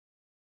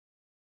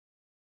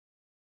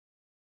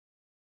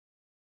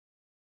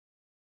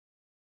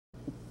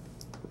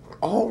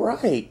All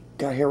right,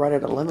 got here right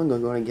at 11.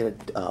 Gonna go ahead and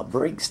get a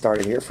break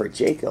started here for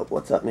Jacob.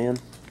 What's up, man?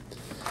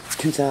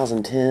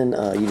 2010.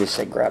 You just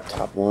said grab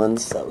top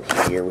ones, so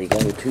here we go.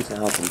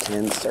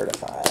 2010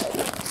 certified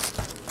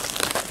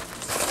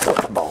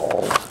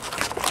football.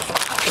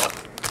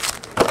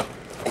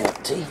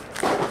 Empty.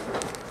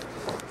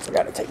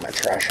 Forgot to take my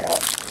trash out.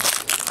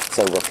 It's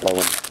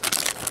overflowing.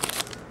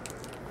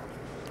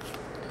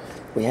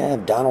 We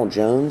have Donald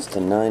Jones to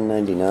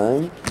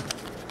 $9.99.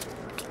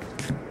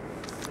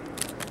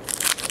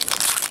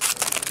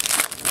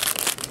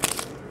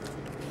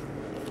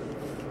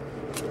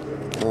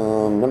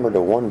 Number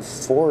to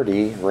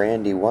 140,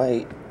 Randy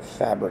White,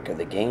 fabric of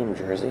the game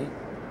jersey.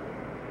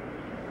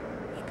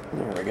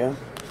 There we go.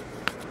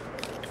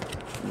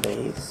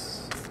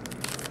 Base.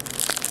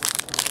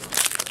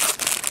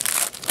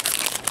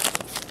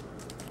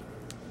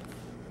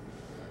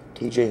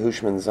 TJ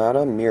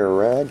Hushmanzada, mirror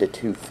red to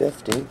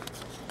 250.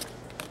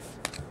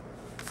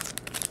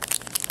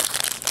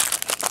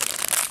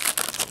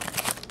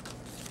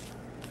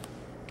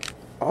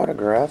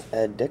 Autograph,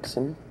 Ed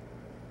Dixon,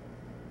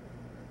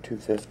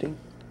 250.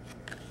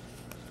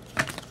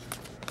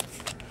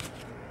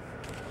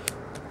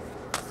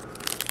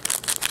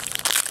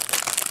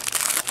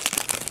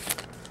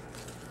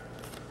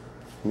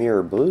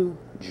 Mirror blue,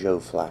 Joe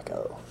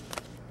Flacco.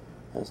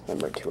 That's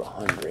number to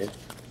 100.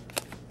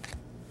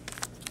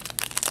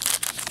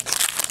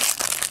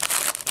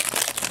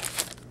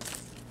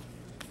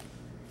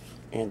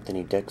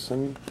 Anthony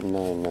Dixon,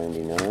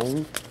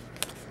 $9.99.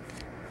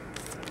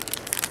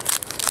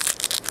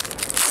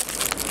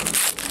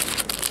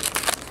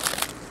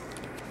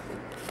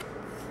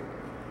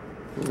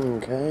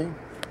 Okay.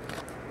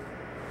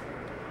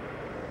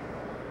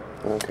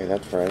 Okay,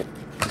 that's right.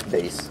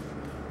 Base.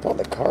 Oh,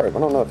 the card. I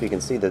don't know if you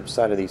can see the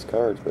side of these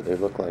cards, but they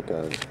look like,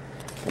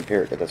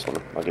 compare it to this one.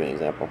 I'll give you an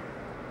example.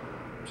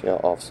 See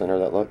how off-center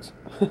that looks?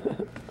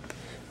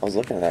 I was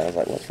looking at that, I was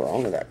like, what's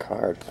wrong with that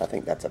card? I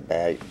think that's a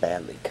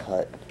badly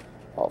cut,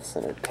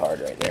 off-centered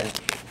card right there.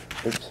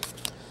 Oops.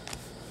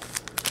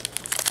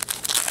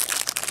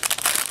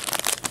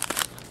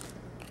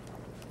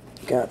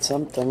 Got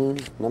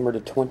something, number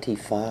to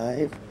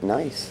 25.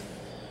 Nice.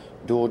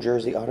 Dual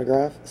jersey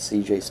autograph,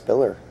 CJ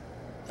Spiller.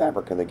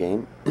 Fabric of the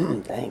game.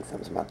 Thanks, that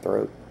was my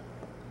throat.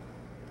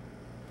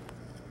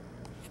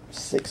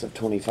 6 of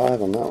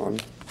 25 on that one.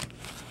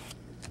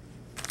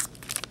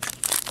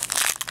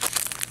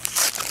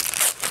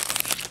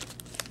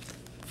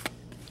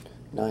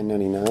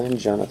 $9.99,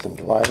 Jonathan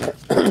Dwyer.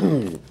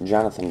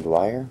 Jonathan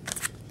Dwyer.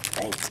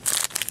 Thanks.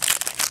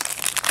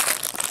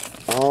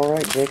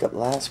 Alright, Jacob,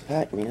 last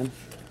pack, man.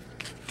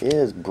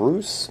 Is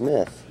Bruce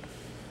Smith.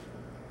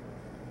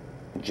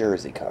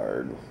 Jersey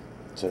card.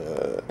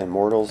 To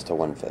Immortals to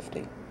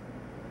 150.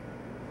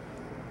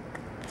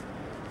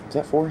 Is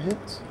that 4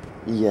 hits?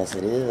 Yes,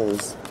 it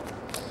is.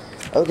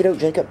 Okie doke,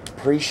 Jacob.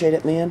 Appreciate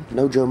it, man.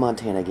 No Joe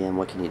Montana again.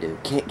 What can you do?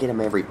 Can't get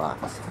him every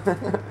box.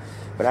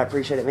 But I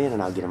appreciate it, man,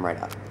 and I'll get him right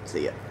out.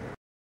 See ya.